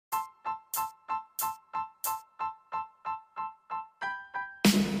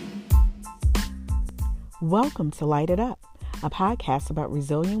Welcome to LITE It Up, a podcast about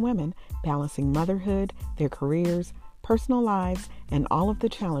resilient women balancing motherhood, their careers, personal lives, and all of the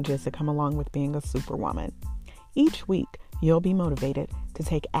challenges that come along with being a superwoman. Each week, you'll be motivated to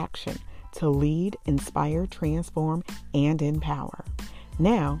take action, to lead, inspire, transform, and empower.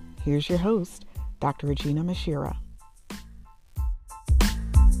 Now, here's your host, Dr. Aginah Musherah.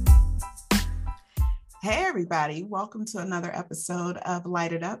 Hey everybody, welcome to another episode of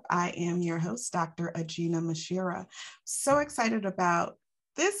LITE It Up. I am your host, Dr. Aginah Musherah. So excited about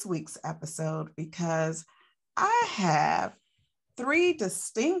this week's episode because I have three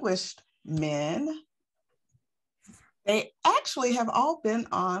distinguished men. They actually have all been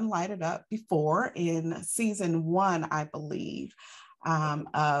on LITE It Up before in season 1, I believe,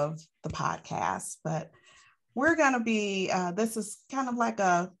 of the podcast. But we're going to be, this is kind of like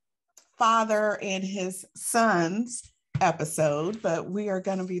a father and his sons episode, but we are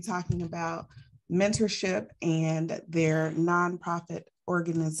going to be talking about mentorship and their nonprofit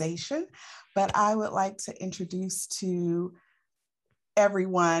organization. But I would like to introduce to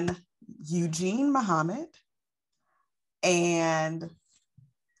everyone Eugene Muhammad and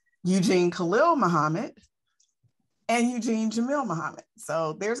Eugene Khalil Muhammad and Eugene Jamil Muhammad.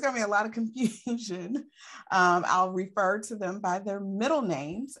 So there's going to be a lot of confusion. I'll refer to them by their middle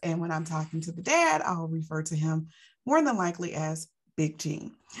names. And when I'm talking to the dad, I'll refer to him more than likely as Big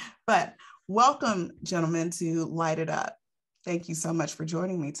Gene. But welcome, gentlemen, to LITE It Up. Thank you so much for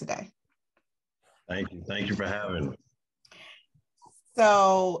joining me today. Thank you. Thank you for having me.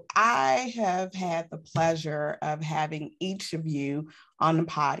 So I have had the pleasure of having each of you on the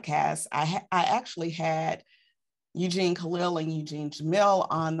podcast. I actually had Eugene Khalil and Eugene Jamil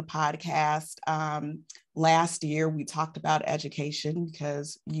on the podcast. Last year, we talked about education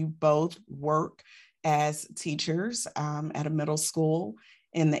because you both work as teachers at a middle school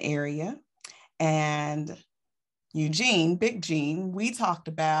in the area. And Eugene, Big Gene, we talked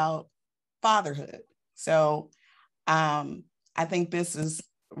about fatherhood. So I think this is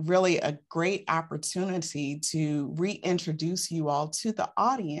really a great opportunity to reintroduce you all to the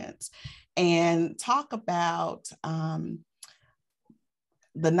audience and talk about the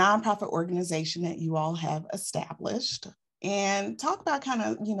nonprofit organization that you all have established and talk about kind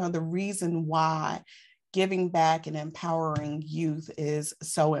of, the reason why giving back and empowering youth is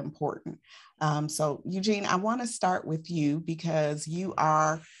so important. So Eugene, I want to start with you because you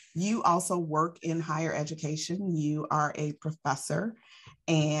also work in higher education. You are a professor,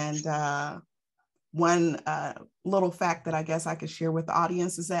 and one little fact that I guess I could share with the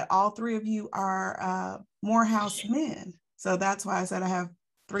audience is that all three of you are Morehouse men. So that's why I said I have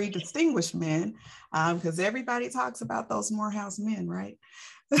three distinguished men, because everybody talks about those Morehouse men, right?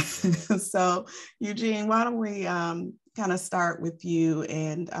 So Eugene, why don't we kind of start with you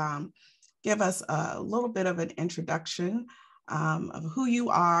and give us a little bit of an introduction of who you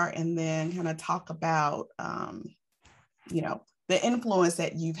are, and then kind of talk about, the influence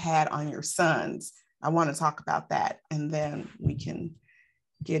that you've had on your sons. I want to talk about that, and then we can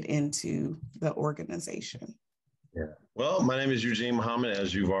get into the organization. Yeah. Well, my name is Eugene Muhammad,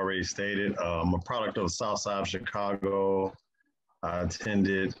 as you've already stated. I'm a product of the South Side of Chicago. I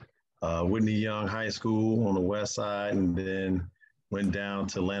attended Whitney Young High School on the West Side, and then went down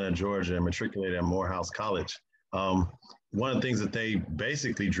to Atlanta, Georgia, and matriculated at Morehouse College. One of the things that they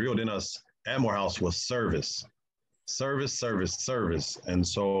basically drilled in us at Morehouse was service. And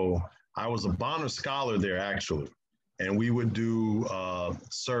so I was a Bonner Scholar there, actually. And we would do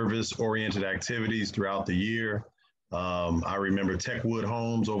service-oriented activities throughout the year. I remember Techwood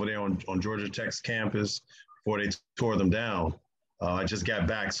Homes over there on Georgia Tech's campus before they tore them down. I just got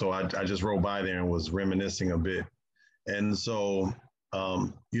back, so I just rode by there and was reminiscing a bit. And so,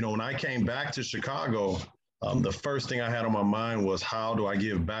 when I came back to Chicago, the first thing I had on my mind was, how do I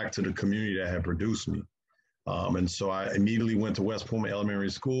give back to the community that had produced me? And so I immediately went to West Puma Elementary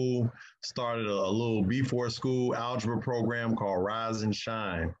School, started a little before school algebra program called Rise and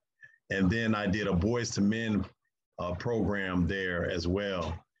Shine. And then I did a Boys to Men program there as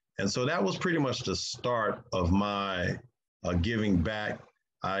well. And so that was pretty much the start of my giving back.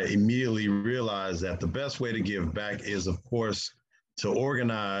 I immediately realized that the best way to give back is, of course, to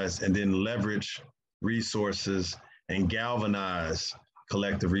organize and then leverage resources and galvanize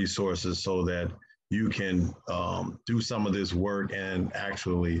collective resources so that you can do some of this work and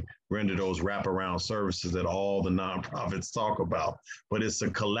actually render those wraparound services that all the nonprofits talk about. But it's a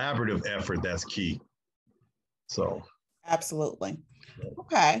collaborative effort that's key. So. Absolutely.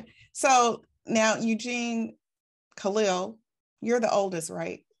 Okay. So now, Eugene, Khalil, you're the oldest,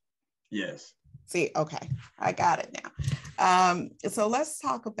 right? Yes. See, okay, I got it now. So let's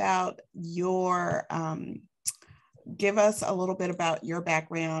talk about your, give us a little bit about your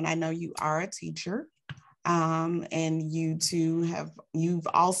background. I know you are a teacher, and you two you've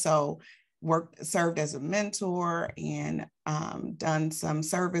also served as a mentor and done some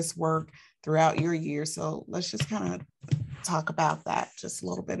service work throughout your years. So let's just kind of talk about that just a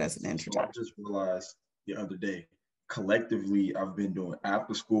little bit as an introduction. I just realized the other day, collectively, I've been doing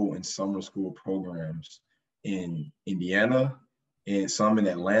after school and summer school programs in Indiana and some in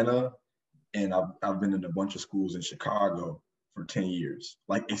Atlanta. And I've been in a bunch of schools in Chicago for 10 years,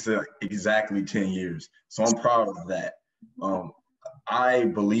 like it's exactly 10 years. So I'm proud of that. I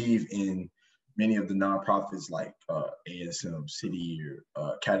believe in many of the nonprofits like ASM, City Year,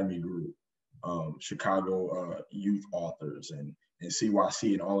 Academy Group, Chicago Youth Authors, and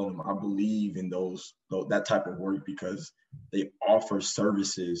CYC, and all of them. I believe in that type of work because they offer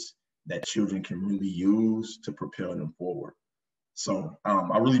services that children can really use to propel them forward. So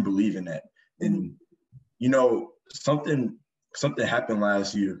I really believe in that. And you know, something happened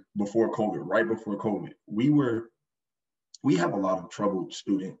last year before COVID, right before COVID. We have a lot of troubled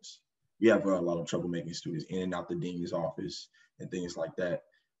students. We have a lot of trouble making students in and out the dean's office and things like that.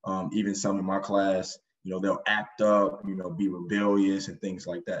 Even some in my class, you know, they'll act up, you know, be rebellious and things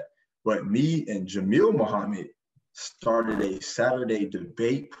like that. But me and Jamil Muhammad started a Saturday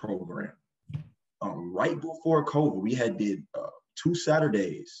debate program right before COVID. We did 2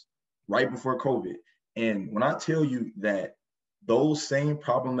 Saturdays right before COVID. And when I tell you that those same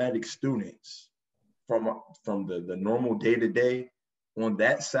problematic students from the normal day-to-day, on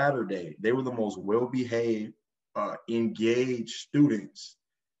that Saturday, they were the most well-behaved, engaged students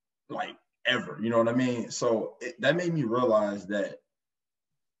like ever, you know what I mean? So that made me realize that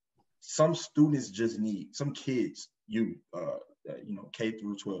some students just need, some kids, you know, K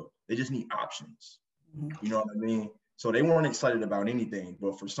through 12, they just need options, you know what I mean? So they weren't excited about anything,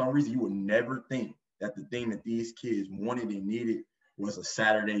 but for some reason, you would never think that the thing that these kids wanted and needed was a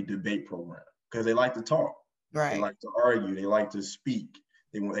Saturday debate program, because they like to talk, right? They like to argue, they like to speak,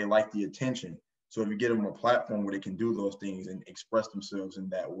 they like the attention. So if you get them a platform where they can do those things and express themselves in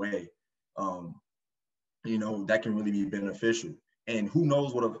that way, you know, that can really be beneficial. And who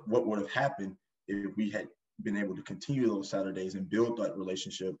knows what would have happened if we had been able to continue those Saturdays and build that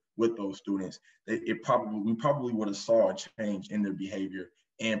relationship with those students. We probably would have saw a change in their behavior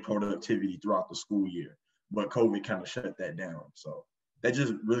and productivity throughout the school year. But COVID kind of shut that down. So that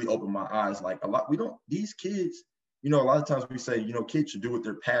just really opened my eyes. Like these kids, you know, a lot of times we say, you know, kids should do what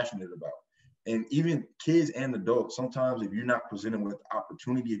they're passionate about. And even kids and adults, sometimes if you're not presented with the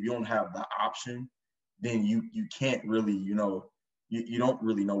opportunity, if you don't have the option, then you can't really, you know, you don't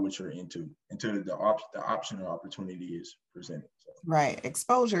really know what you're into until the option or opportunity is presented. So. Right.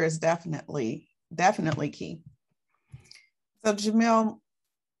 Exposure is definitely key. So Jamil,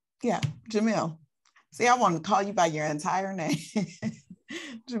 see, I want to call you by your entire name.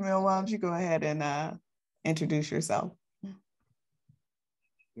 Jamil, why don't you go ahead and introduce yourself?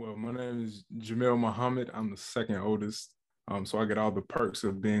 Well, my name is Jamil Muhammad. I'm the second oldest. So I get all the perks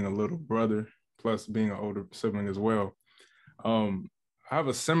of being a little brother, plus being an older sibling as well. I have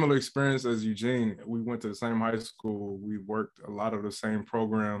a similar experience as Eugene. We went to the same high school. We worked a lot of the same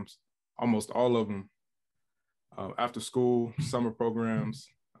programs, almost all of them, after school, summer programs.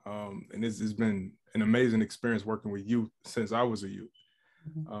 And it's been an amazing experience working with youth since I was a youth.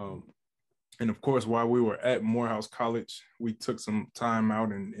 And of course, while we were at Morehouse College, we took some time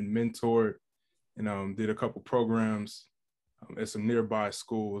out and mentored and did a couple programs at some nearby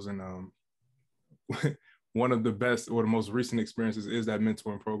schools. And one of the best or the most recent experiences is that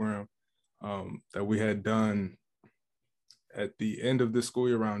mentoring program that we had done at the end of this school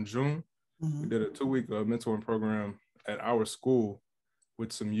year around June. We did a 2-week mentoring program at our school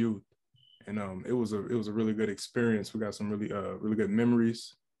with some youth. And it was a really good experience. We got some really good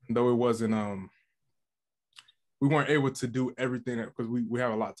memories. Though it wasn't, we weren't able to do everything because we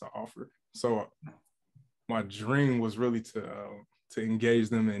have a lot to offer. So my dream was really to engage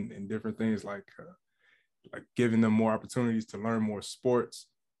them in different things like giving them more opportunities to learn more sports,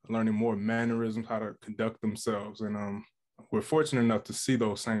 learning more mannerisms, how to conduct themselves. And we're fortunate enough to see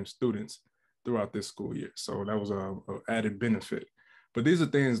those same students throughout this school year. So that was a added benefit. But these are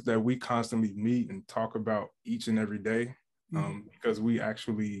things that we constantly meet and talk about each and every day. Because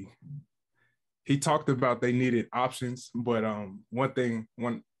he talked about they needed options, but one thing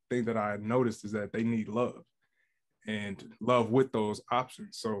that I noticed is that they need love and love with those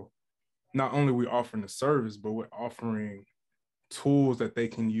options. So not only are we offering the service, but we're offering tools that they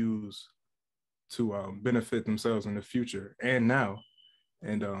can use to benefit themselves in the future and now.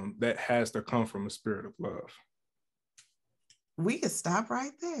 And that has to come from a spirit of love. We could stop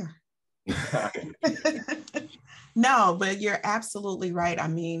right there. No, but you're absolutely right. I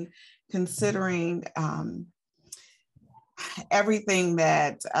mean, considering everything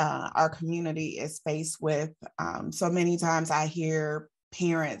that our community is faced with, so many times I hear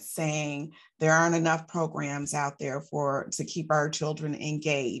parents saying there aren't enough programs out there to keep our children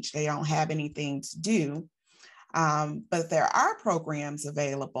engaged. They don't have anything to do. But there are programs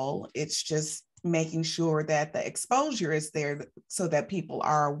available. It's just making sure that the exposure is there so that people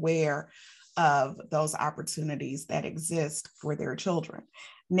are aware of those opportunities that exist for their children.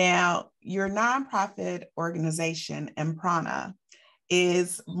 Now, your nonprofit organization, EmPrana,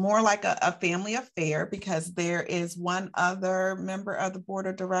 is more like a family affair because there is one other member of the board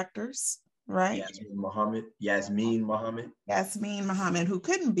of directors, right? Yasmin Muhammad, who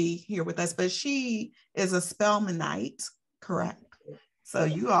couldn't be here with us, but she is a Spelmanite, correct? So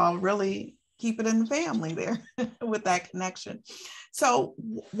you all really keep it in the family there with that connection. So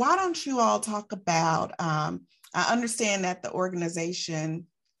why don't you all talk about, I understand that the organization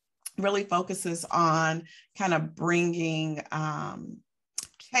really focuses on kind of bringing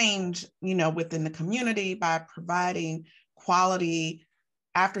change, within the community by providing quality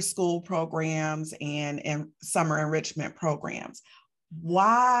after school programs and summer enrichment programs.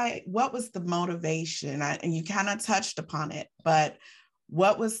 What was the motivation? And you kind of touched upon it, but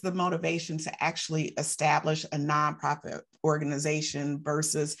what was the motivation to actually establish a nonprofit organization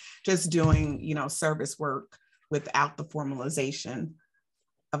versus just doing, service work without the formalization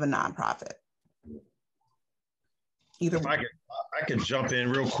of a nonprofit? Either way. I could jump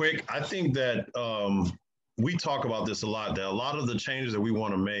in real quick. I think that we talk about this a lot, that a lot of the changes that we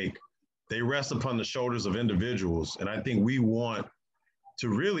want to make, they rest upon the shoulders of individuals. And I think we want to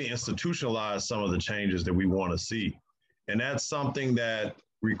really institutionalize some of the changes that we want to see. And that's something that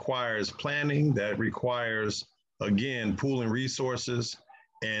requires planning, that requires, again, pooling resources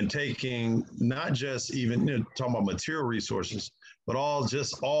and taking not just even talking about material resources, but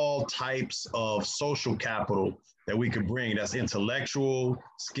all types of social capital that we could bring. That's intellectual,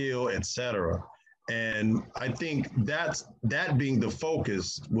 skill, et cetera. And I think that being the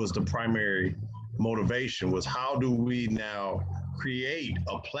focus was the primary motivation, was how do we now create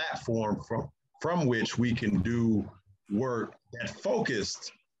a platform from which we can do work that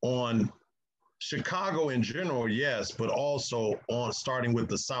focused on Chicago in general, yes, but also on starting with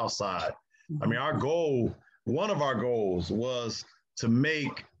the South Side. I mean, one of our goals was to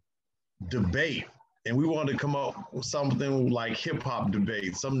make debate, and we wanted to come up with something like hip hop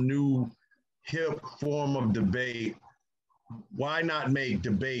debate, some new hip form of debate. Why not make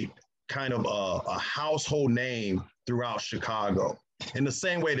debate kind of a household name throughout Chicago? In the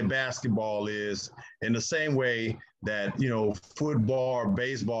same way that basketball is, in the same way that, football or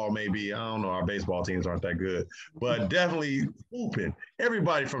baseball maybe, I don't know, our baseball teams aren't that good, but definitely hooping.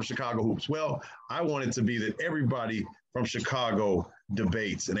 Everybody from Chicago hoops. Well, I want it to be that everybody from Chicago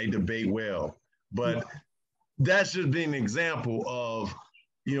debates, and they debate well. But that should be an example of,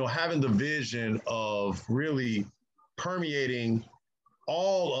 having the vision of really permeating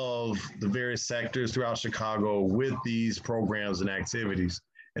all of the various sectors throughout Chicago with these programs and activities.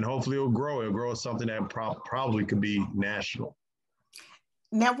 And hopefully it'll grow. It'll grow something that probably could be national.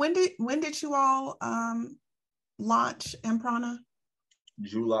 Now, when did you all launch EmPrana?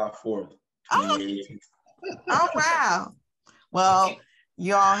 July 4th, 2018. Oh, wow. Well,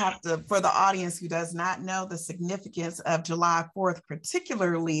 you all have to, for the audience who does not know the significance of July 4th,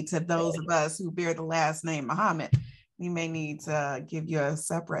 particularly to those of us who bear the last name Muhammad, we may need to give you a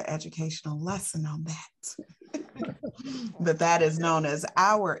separate educational lesson on that. But that is known as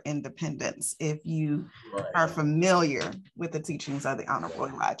our independence, if you are familiar with the teachings of the Honorable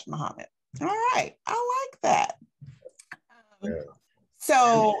Elijah Muhammad. All right, I like that.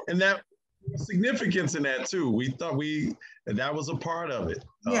 So, and that significance in that too. We thought that was a part of it.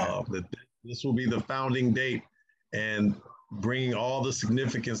 That this will be the founding date, and bringing all the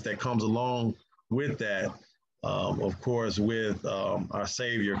significance that comes along with that. Of course, with our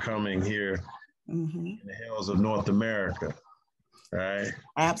Savior coming here in the hills of North America, right?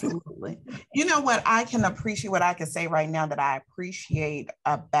 Absolutely. You know what I can appreciate, what I can say right now that I appreciate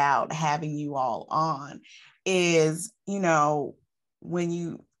about having you all on is, when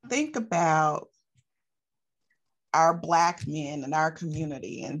you think about our Black men in our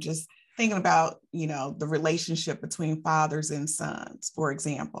community and just thinking about, the relationship between fathers and sons, for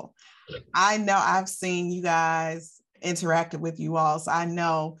example. I know I've seen you guys interacted with you all, so I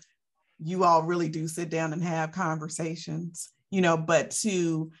know you all really do sit down and have conversations, but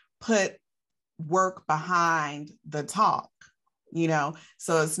to put work behind the talk, you know?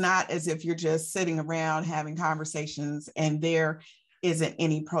 So it's not as if you're just sitting around having conversations and there isn't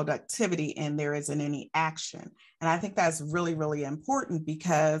any productivity and there isn't any action. And I think that's really, really important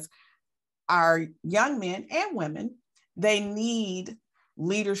because our young men and women, they need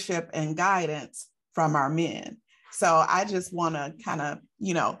leadership and guidance from our men. So I just want to kind of,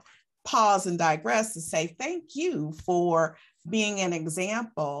 you know, pause and digress to say thank you for being an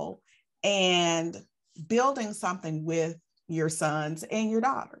example and building something with your sons and your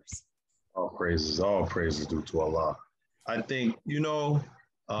daughters. All praises due to Allah. I think,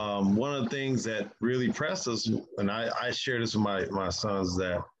 one of the things that really pressed us, and I share this with my sons,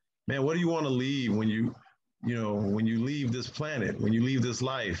 that, man, what do you want to leave when you leave this planet, when you leave this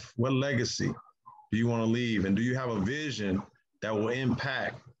life? What legacy do you want to leave? And do you have a vision that will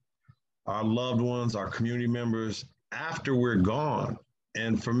impact our loved ones, our community members after we're gone?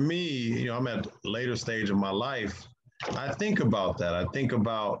 And for me, I'm at a later stage of my life. I think about that. I think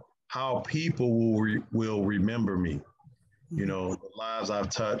about how people will remember me. The lives I've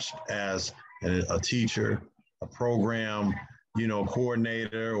touched as a teacher, a program,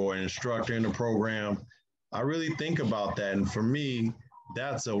 coordinator or an instructor in the program. I really think about that. And for me,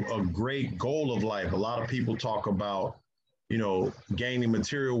 that's a great goal of life. A lot of people talk about, gaining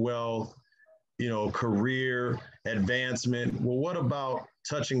material wealth, career advancement. Well, what about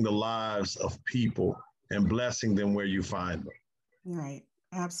touching the lives of people and blessing them where you find them? Right.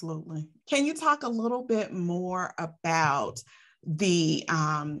 Absolutely. Can you talk a little bit more about the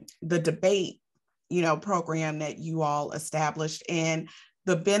debate, program that you all established and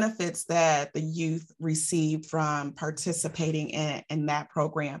the benefits that the youth received from participating in that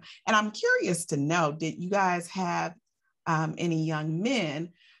program? And I'm curious to know, did you guys have any young men?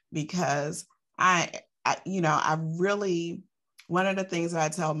 Because I really, one of the things that I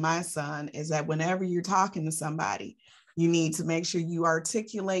tell my son is that whenever you're talking to somebody, you need to make sure you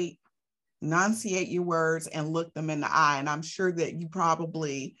articulate, enunciate your words, and look them in the eye. And I'm sure that you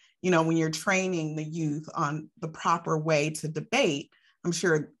probably, when you're training the youth on the proper way to debate, I'm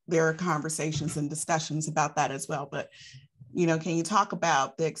sure there are conversations and discussions about that as well. But, can you talk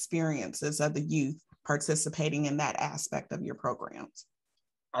about the experiences of the youth participating in that aspect of your programs?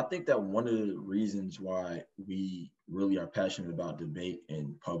 I think that one of the reasons why we really are passionate about debate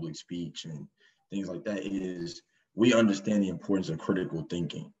and public speech and things like that is we understand the importance of critical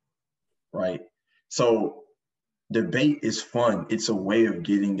thinking, right? So debate is fun. It's a way of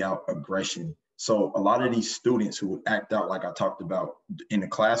getting out aggression. So a lot of these students who would act out, like I talked about in the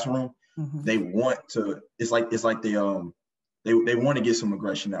classroom, they want to, it's like they want to get some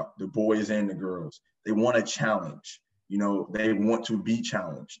aggression out, the boys and the girls. They want a challenge, they want to be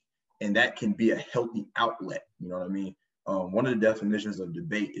challenged. And that can be a healthy outlet, you know what I mean? One of the definitions of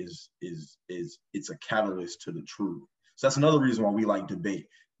debate is it's a catalyst to the truth. So that's another reason why we like debate.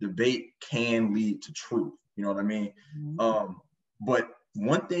 Debate can lead to truth. You know what I mean? But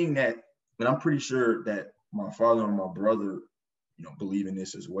one thing that, and I'm pretty sure that my father and my brother, believe in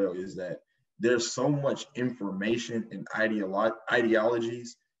this as well, is that there's so much information and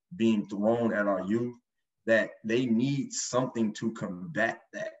ideologies being thrown at our youth that they need something to combat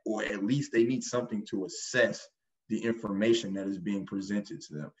that, or at least they need something to assess the information that is being presented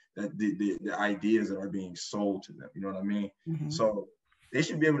to them, that the ideas that are being sold to them. You know what I mean? So they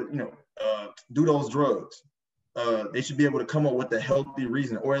should be able to, do those drugs. They should be able to come up with a healthy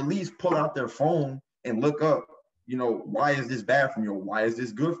reason, or at least pull out their phone and look up, why is this bad for me? Or why is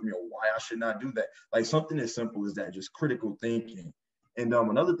this good for me? Or why I should not do that? Like something as simple as that, just critical thinking. And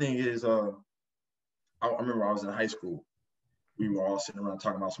another thing is, I remember I was in high school. We were all sitting around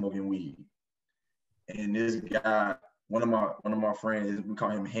talking about smoking weed. And this guy, one of my friends, we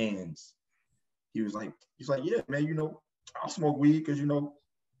call him Hands. He's like, yeah, man, I'll smoke weed because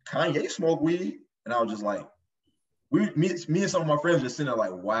Kanye smoked weed. And I was just like, me and some of my friends just sitting there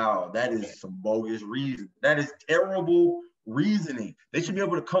like, wow, that is some bogus reason. That is terrible reasoning. They should be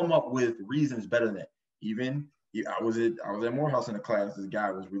able to come up with reasons better than that. Even I was at Morehouse in a class. This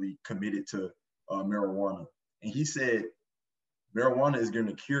guy was really committed to marijuana, and he said marijuana is going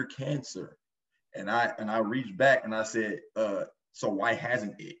to cure cancer. And I reached back and I said, so why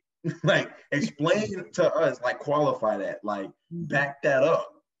hasn't it? Like, explain to us, like, qualify that, like, back that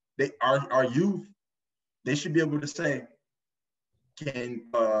up. Our youth, they should be able to say, they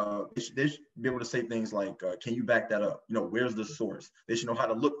should be able to say things like, can you back that up? Where's the source? They should know how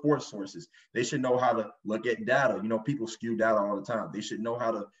to look for sources. They should know how to look at data. People skew data all the time. They should know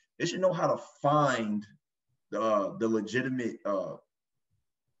how to find the legitimate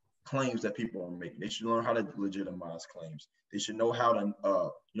claims that people are making. They should learn how to legitimize claims. They should know how to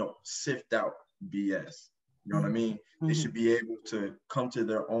sift out BS. You know what I mean? They should be able to come to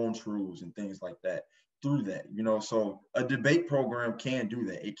their own truths and things like that through that, you know. So a debate program can do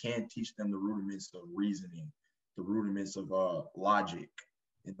that. It can teach them the rudiments of reasoning, the rudiments of logic,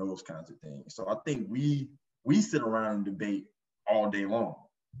 and those kinds of things. So I think we sit around and debate all day long.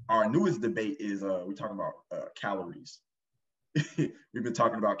 Our newest debate is we're talking about calories. We've been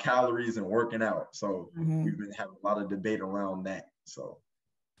talking about calories and working out. So we've been having a lot of debate around that. So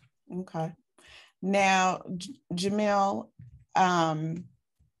okay. Now, Jamil,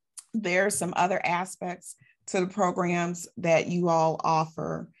 there are some other aspects to the programs that you all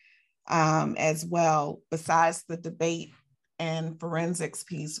offer as well, besides the debate and forensics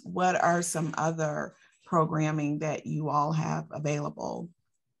piece. What are some other programming that you all have available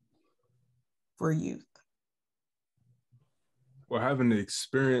for youth? Well, having the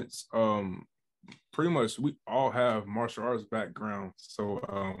experience, pretty much we all have martial arts background, so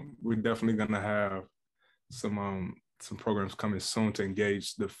we're definitely gonna have some programs coming soon to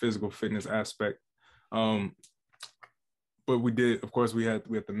engage the physical fitness aspect. But we did, of course, we had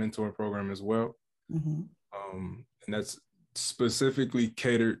the mentoring program as well, and that's specifically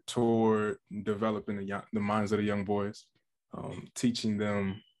catered toward developing the minds of the young boys, teaching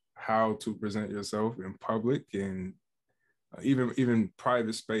them how to present yourself in public and even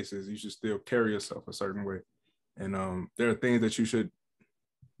private spaces. You should still carry yourself a certain way, and there are things that you should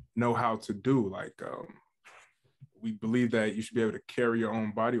know how to do. Like we believe that you should be able to carry your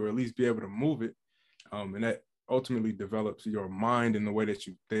own body, or at least be able to move it, and that ultimately develops your mind in the way that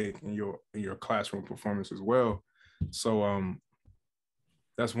you think in your classroom performance as well. So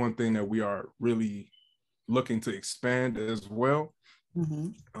that's one thing that we are really looking to expand as well.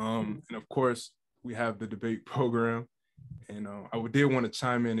 And of course, we have the debate program. And I did want to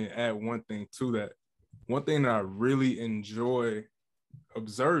chime in and add one thing to that. One thing that I really enjoy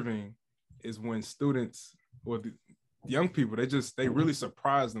observing is when students or the young people, they really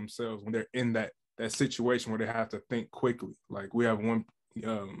surprise themselves when they're in that situation where they have to think quickly. Like we have one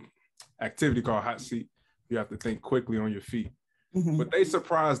activity called hot seat. You have to think quickly on your feet. But they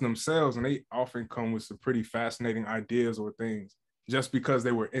surprise themselves, and they often come with some pretty fascinating ideas or things just because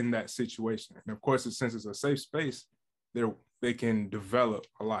they were in that situation. And of course, since it's a safe space, they can develop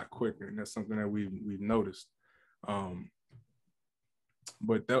a lot quicker, and that's something that we've noticed.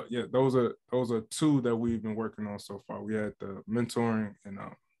 But those are two that we've been working on so far. We had the mentoring and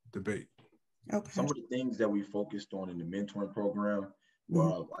debate. Okay. Some of the things that we focused on in the mentoring program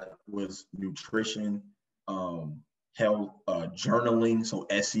was nutrition, health, journaling, so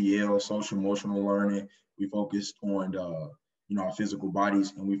SEL, social emotional learning. We focused on our physical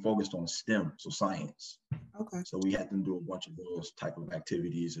bodies, and we focused on STEM, so science. Okay. So we had them do a bunch of those type of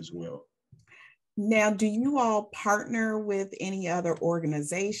activities as well. Now, do you all partner with any other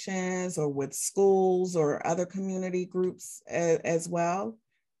organizations or with schools or other community groups as well,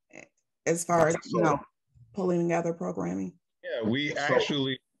 as far as, pulling together programming? Yeah, we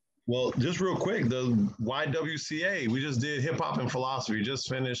actually, well, just real quick, the YWCA, we just did hip hop and philosophy. We just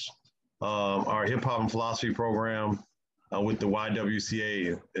finished our hip hop and philosophy program with the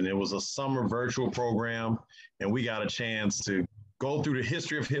YWCA, and it was a summer virtual program, and we got a chance to go through the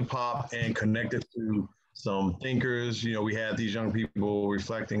history of hip hop and connect it to some thinkers. We had these young people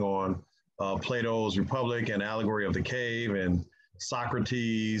reflecting on Plato's Republic and Allegory of the Cave, and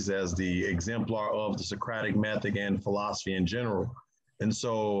Socrates as the exemplar of the Socratic method and philosophy in general. And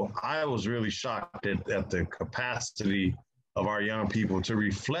so I was really shocked at the capacity of our young people to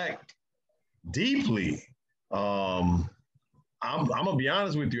reflect deeply. I'm gonna be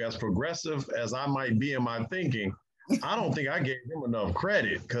honest with you, as progressive as I might be in my thinking, I don't think I gave them enough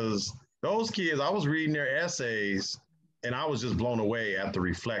credit, because those kids, I was reading their essays and I was just blown away at the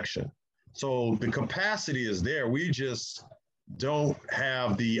reflection. So the capacity is there. We just don't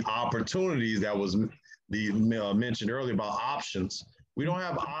have the opportunities that was mentioned earlier about options. We don't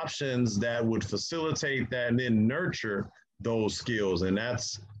have options that would facilitate that and then nurture those skills. And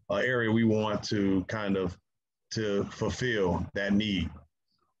that's an area we want to kind of to fulfill that need.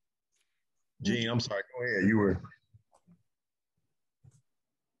 Gene, I'm sorry, go ahead. You were.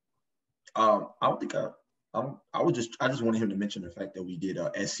 I don't think I just wanted him to mention the fact that we did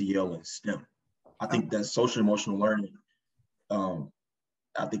SEL and STEM. I think that social emotional learning,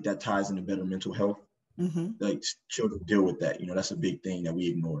 I think that ties into better mental health. Like children deal with that, that's a big thing that we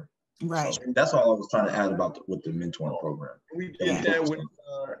ignore. Right. So that's all I was trying to add about with the mentoring program. We did that with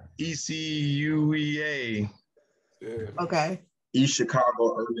ECUEA. Okay. East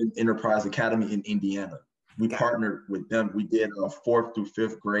Chicago Urban Enterprise Academy in Indiana. We partnered with them. We did 4th through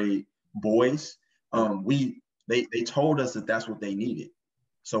 5th grade boys. They told us that that's what they needed.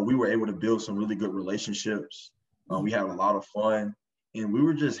 So we were able to build some really good relationships. We had a lot of fun, and we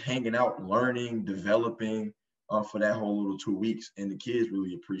were just hanging out, learning, developing for that whole little 2 weeks. And the kids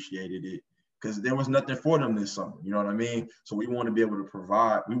really appreciated it because there was nothing for them this summer. You know what I mean? So we want to be able to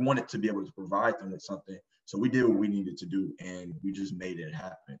provide. We wanted to be able to provide them with something. So we did what we needed to do, and we just made it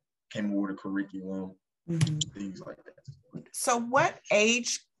happen. Came over with a curriculum, things like that. So what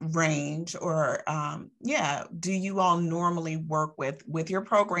age range or do you all normally work with your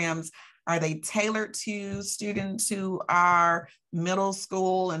programs? Are they tailored to students who are middle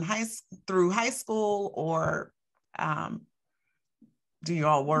school and through high school, or do you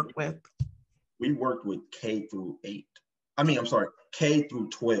all work with? We worked with K through 8. I'm sorry, K through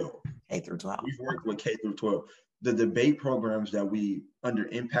 12. K through 12. We've worked with K through 12. The debate programs that we, under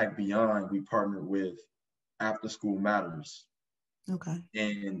Impact Beyond, we partnered with After School Matters. Okay.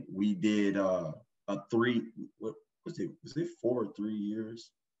 And we did a 3, what was it? Was it 4 or 3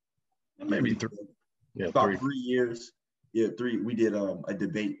 years? Maybe 3. Yeah, about 3 years. Yeah, 3. We did a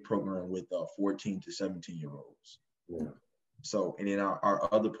debate program with 14 to 17-year-olds. Yeah. So, and then our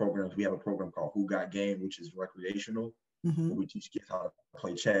other programs, we have a program called Who Got Game, which is recreational. We teach kids how to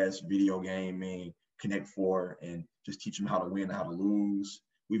play chess, video gaming, Connect Four, and just teach them how to win, how to lose.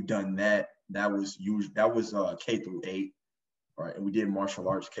 We've done that. That was K through 8, right? And we did martial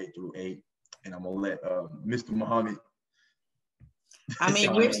arts K through 8. And I'm gonna let Mr. Muhammad. I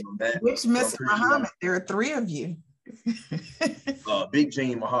mean, which Mr. Muhammad? There are 3 of you. Big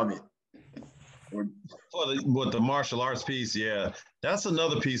Gene Muhammad. With the martial arts piece, yeah, that's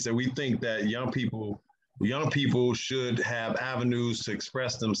another piece that we think that young people should have avenues to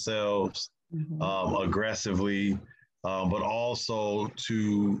express themselves aggressively, but also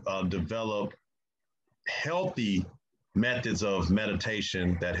to develop healthy methods of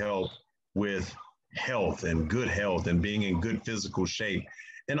meditation that help with health and good health and being in good physical shape,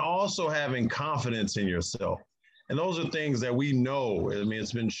 and also having confidence in yourself. And those are things that we know. I mean,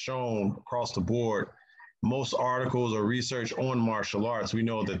 it's been shown across the board. Most articles or research on martial arts, we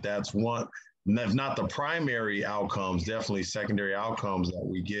know that that's one, if not the primary outcomes, definitely secondary outcomes that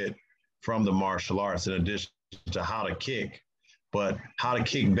we get from the martial arts, in addition to how to kick, but how to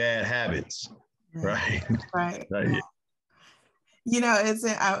kick bad habits, right? Right. Right. You know,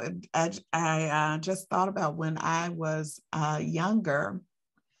 I just thought about when I was younger,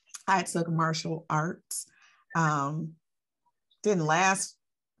 I took martial arts. Didn't last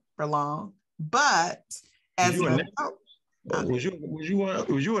for long, but as was you a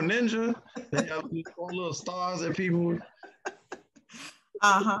ninja? They have little stars at people.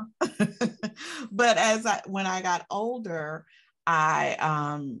 But when I got older, I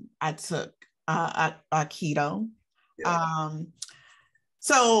took Aikido. Yeah.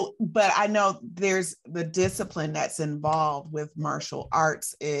 But I know there's the discipline that's involved with martial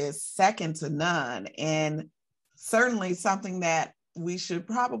arts is second to none, and certainly something that we should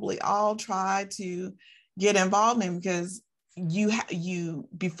probably all try to get involved in, because you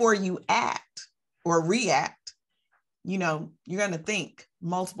before you act or react, you know, you're going to think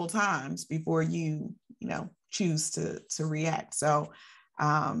multiple times before you choose to react. So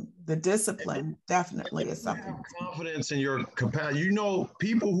the discipline definitely is something. Have confidence in your capacity. You know,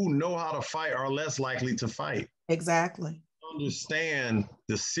 people who know how to fight are less likely to fight. Exactly. Understand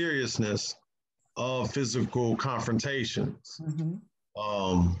the seriousness of physical confrontations.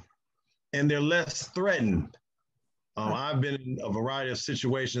 And they're less threatened. I've been in a variety of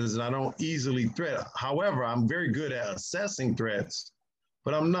situations and I don't easily threat. However, I'm very good at assessing threats,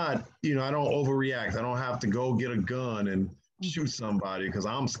 but I'm not, I don't overreact. I don't have to go get a gun and shoot somebody because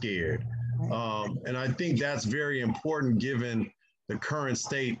I'm scared. And I think that's very important given the current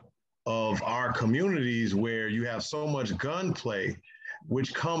state of our communities, where you have so much gunplay,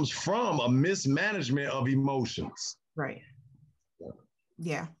 which comes from a mismanagement of emotions. Right.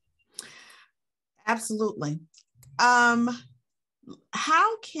 Yeah, absolutely. How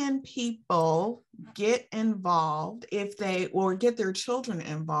can people get involved or get their children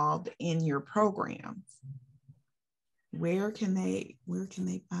involved in your programs? Where can they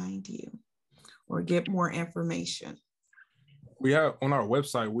find you or get more information? We have on our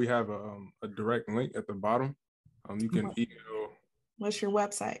website, we have a direct link at the bottom. You can email. What's your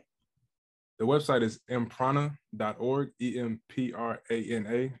website? The website is EmPrana.org,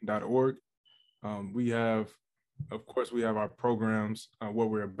 EmPrana.org. We have our programs, what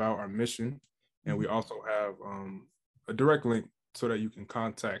we're about, our mission, and we also have a direct link so that you can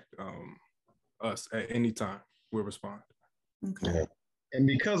contact us at any time. We'll respond. Okay. Yeah. And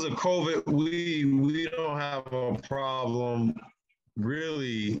because of COVID, we don't have a problem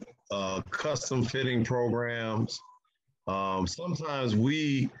really custom fitting programs Sometimes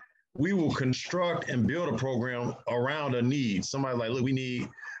we will construct and build a program around a need. Somebody like, look, we need,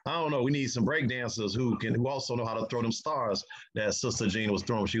 I don't know, we need some break dancers who also know how to throw them stars that Sister Aginah was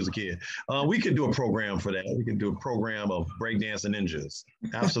throwing when she was a kid. We could do a program for that. We could do a program of breakdance ninjas.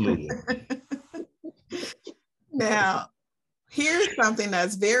 Absolutely. Now, here's something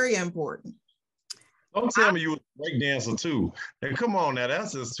that's very important. Don't tell me you was a break dancer too. Hey, come on now,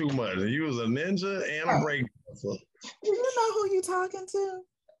 that's just too much. You was a ninja and a break dancer. You know who you talking to?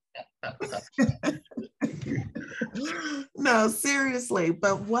 No, seriously.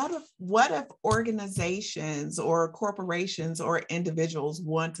 But what if organizations or corporations or individuals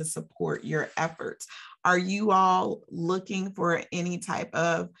want to support your efforts? Are you all looking for any type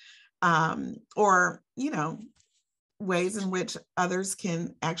of or ways in which others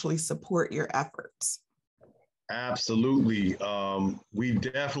can actually support your efforts? Absolutely. We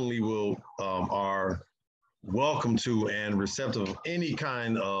definitely are welcome to and receptive of any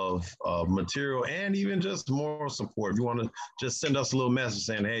kind of material and even just moral support. If you want to just send us a little message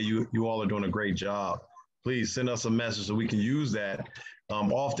saying, hey, you all are doing a great job, please send us a message so we can use that.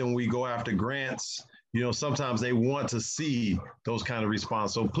 Often we go after grants, sometimes they want to see those kind of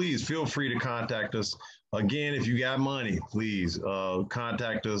response. So please feel free to contact us. Again, if you got money, please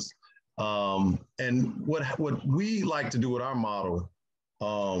contact us. And what we like to do with our model,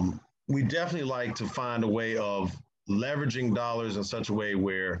 we definitely like to find a way of leveraging dollars in such a way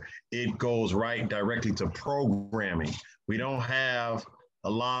where it goes right directly to programming. We don't have a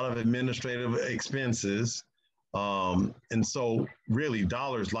lot of administrative expenses. And so really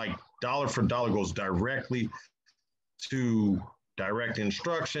dollars, like dollar for dollar, goes directly to direct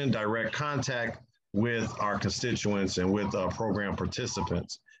instruction, direct contact with our constituents and with program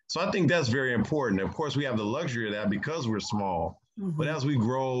participants. So I think that's very important. Of course, we have the luxury of that because we're small. Mm-hmm. But as we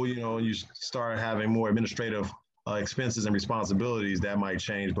grow, you start having more administrative expenses and responsibilities, that might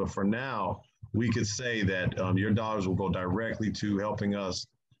change. But for now, we could say that your dollars will go directly to helping us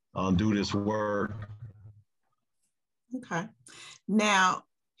do this work. Okay. Now,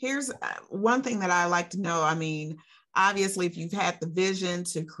 here's one thing that I like to know. I mean, obviously, if you've had the vision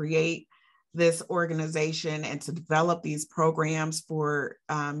to create this organization and to develop these programs for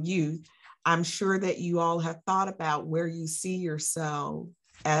youth, I'm sure that you all have thought about where you see yourselves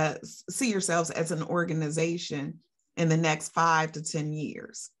as an organization in the next 5 to 10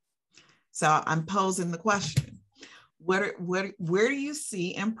 years. So I'm posing the question: where do you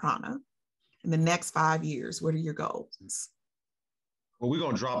see EmPrana in the next 5 years? What are your goals? Well, we're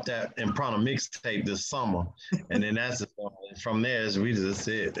gonna drop that EmPrana mixtape this summer, and then that's from there.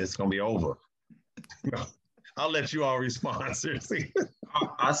 It's gonna be over. I'll let you all respond. Seriously,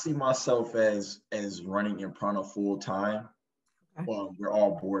 I see myself as running EmPrana full time. Okay. Well, we're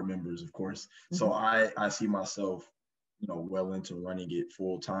all board members, of course. Mm-hmm. So I see myself, well into running it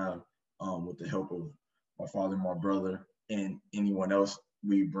full time, with the help of my father, my brother, and anyone else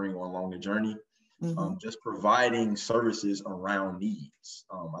we bring along the journey. Mm-hmm. Just providing services around needs.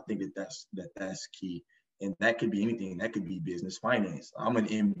 I think that's key, and that could be anything. That could be business finance. I'm an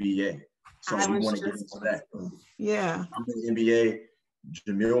MBA, so we want to get into that. Yeah, I'm an MBA.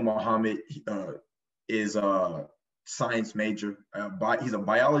 Jamil Muhammad is a science major. He's a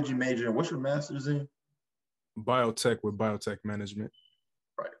biology major. And what's your master's in? Biotech with biotech management.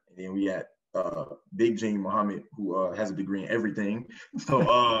 Right, and then we had Big Eugene E Muhammad, who has a degree in everything.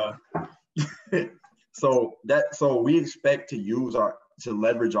 So. So we expect to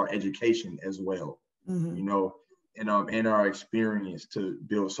leverage our education as well, mm-hmm. And our experience to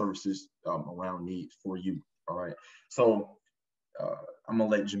build services around needs for youth. All right. So I'm gonna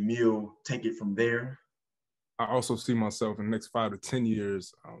let Jamil take it from there. I also see myself in the next 5 to 10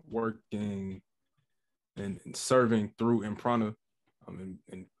 years working and serving through EmPrana,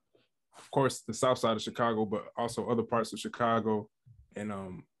 and of course the South Side of Chicago, but also other parts of Chicago. And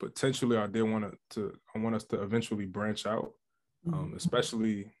potentially, I want us to eventually branch out,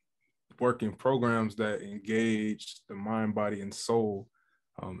 especially working programs that engage the mind, body, and soul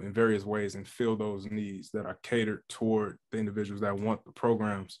in various ways and fill those needs that are catered toward the individuals that want the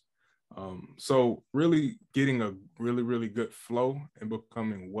programs. So really getting a really, really good flow and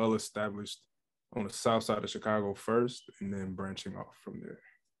becoming well-established on the South Side of Chicago first, and then branching off from there.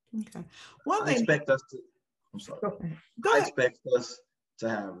 Okay. I expect us to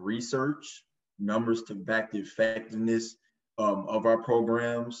have research, numbers to back the effectiveness of our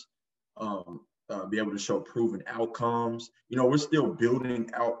programs, be able to show proven outcomes. We're still building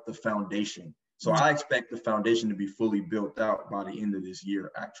out the foundation. So I expect the foundation to be fully built out by the end of this year,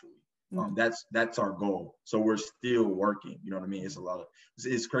 actually. That's our goal. So we're still working, you know what I mean?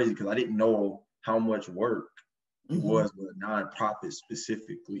 It's crazy because I didn't know how much work It was with a nonprofit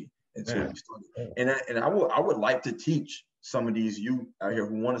specifically. And so we started, and I would like to teach some of these youth out here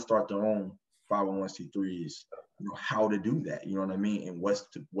who want to start their own 501c3s, how to do that, you know what I mean? And what's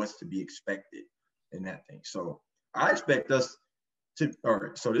to be expected in that thing. So I expect us to, all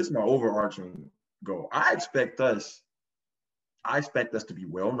right, so this is my overarching goal. I expect us to be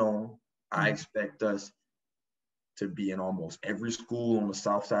well known. I expect us to be in almost every school on the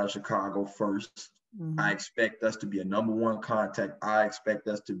south side of Chicago first. I expect us to be a #1 contact. I expect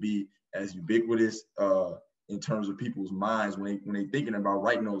us to be as ubiquitous in terms of people's minds when they thinking about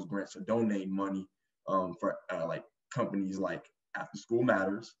writing those grants or donating money for like companies like After School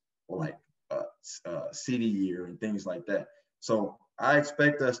Matters or like City Year and things like that. So I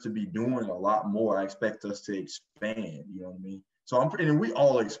expect us to be doing a lot more. I expect us to expand, you know what I mean? So and we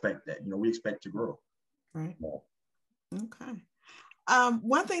all expect that, we expect to grow. Right. Okay.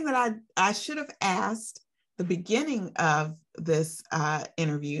 One thing that I should have asked the beginning of this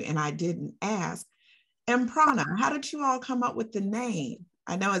interview, and I didn't ask, EmPrana, how did you all come up with the name?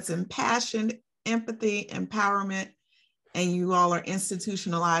 I know it's impassioned, empathy, empowerment, and you all are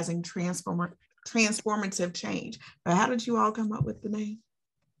institutionalizing transformative change. But how did you all come up with the name?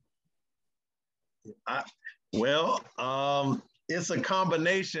 It's a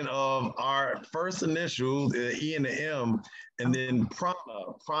combination of our first initials, the E and the M, and then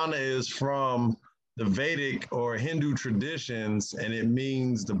Prana. Prana is from the Vedic or Hindu traditions, and it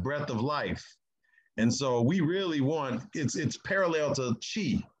means the breath of life. And so we really want, it's parallel to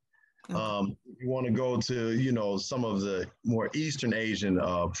Chi. If you want to go to, some of the more Eastern Asian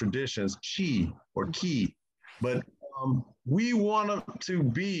traditions, Chi or Ki. But we want to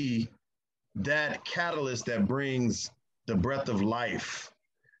be that catalyst that brings the breath of life,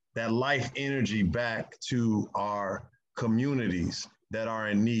 that life energy back to our communities that are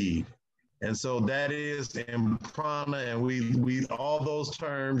in need. And so that is EmPrana, and we all those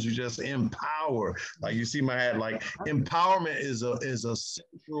terms, you just empower. Like you see my head, like empowerment is a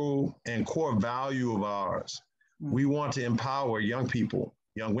central and core value of ours. We want to empower young people,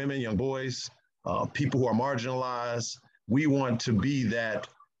 young women, young boys, people who are marginalized. We want to be that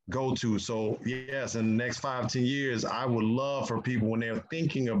go-to. So yes, in the next 5-10 years, I would love for people, when they're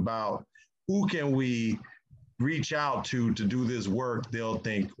thinking about who can we reach out to do this work, they'll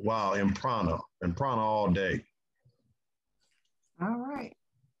think, wow, EmPrana all day. All right.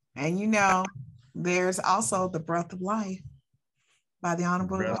 And there's also the breath of life by the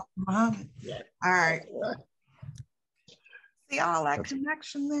Honorable Jamil Muhammad. All right. See all that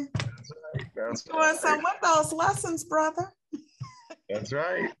connection there? That's doing right. Some with those lessons, brother. That's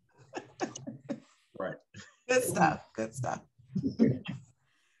right. Right. Good stuff. Good stuff.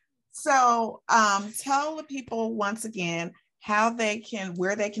 So tell the people once again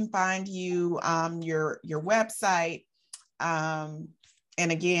where they can find you, your website, and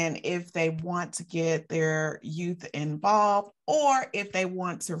again, if they want to get their youth involved, or if they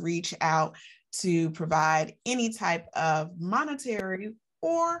want to reach out to provide any type of monetary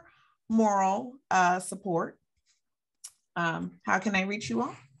or moral support, how can they reach you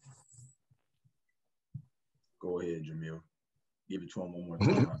all? Go ahead, Jamil. Give it to them one more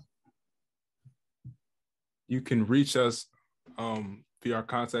time. You can reach us via our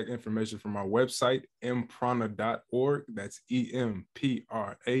contact information from our website, EmPrana.org. That's EmPrana.org.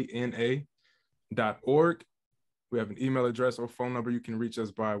 We have an email address or phone number you can reach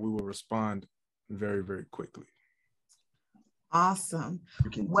us by. We will respond very, very quickly. Awesome.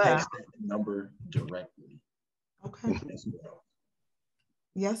 You can text that number directly. Okay.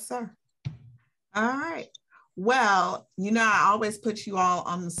 Yes, sir. All right. Well, I always put you all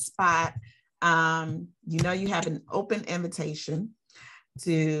on the spot. You have an open invitation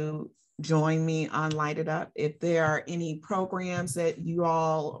to join me on LITE It Up. If there are any programs that you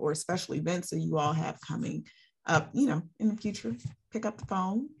all, or special events that you all have coming up, in the future, pick up the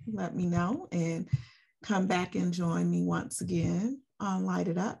phone, let me know, and come back and join me once again on LITE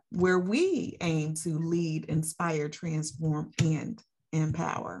It Up, where we aim to lead, inspire, transform, and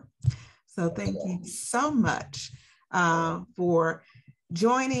empower. So thank you so much for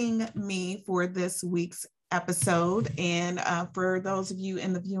joining me for this week's episode. And for those of you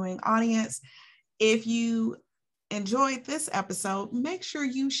in the viewing audience, if you enjoyed this episode, make sure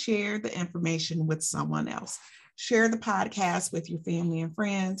you share the information with someone else. Share the podcast with your family and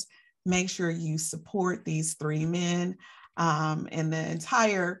friends. Make sure you support these three men and the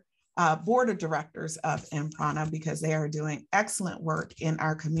entire board of directors of EmPrana, because they are doing excellent work in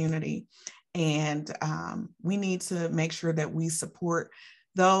our community. And we need to make sure that we support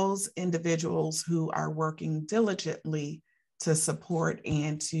those individuals who are working diligently to support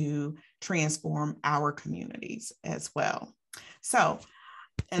and to transform our communities as well. So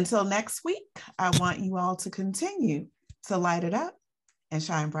until next week, I want you all to continue to light it up and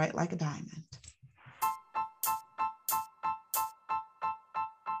shine bright like a diamond.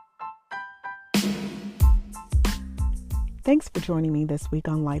 Thanks for joining me this week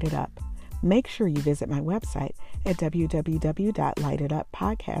on Light It Up. Make sure you visit my website at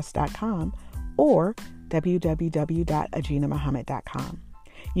www.lightituppodcast.com or www.aginahmuhammad.com.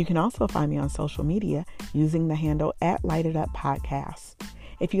 You can also find me on social media using the handle @LightItUpPodcast.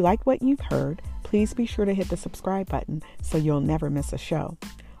 If you like what you've heard, please be sure to hit the subscribe button so you'll never miss a show.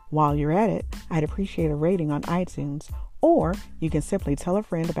 While you're at it, I'd appreciate a rating on iTunes, or you can simply tell a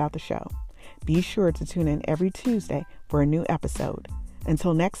friend about the show. Be sure to tune in every Tuesday for a new episode.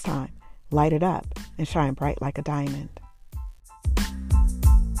 Until next time, light it up and shine bright like a diamond.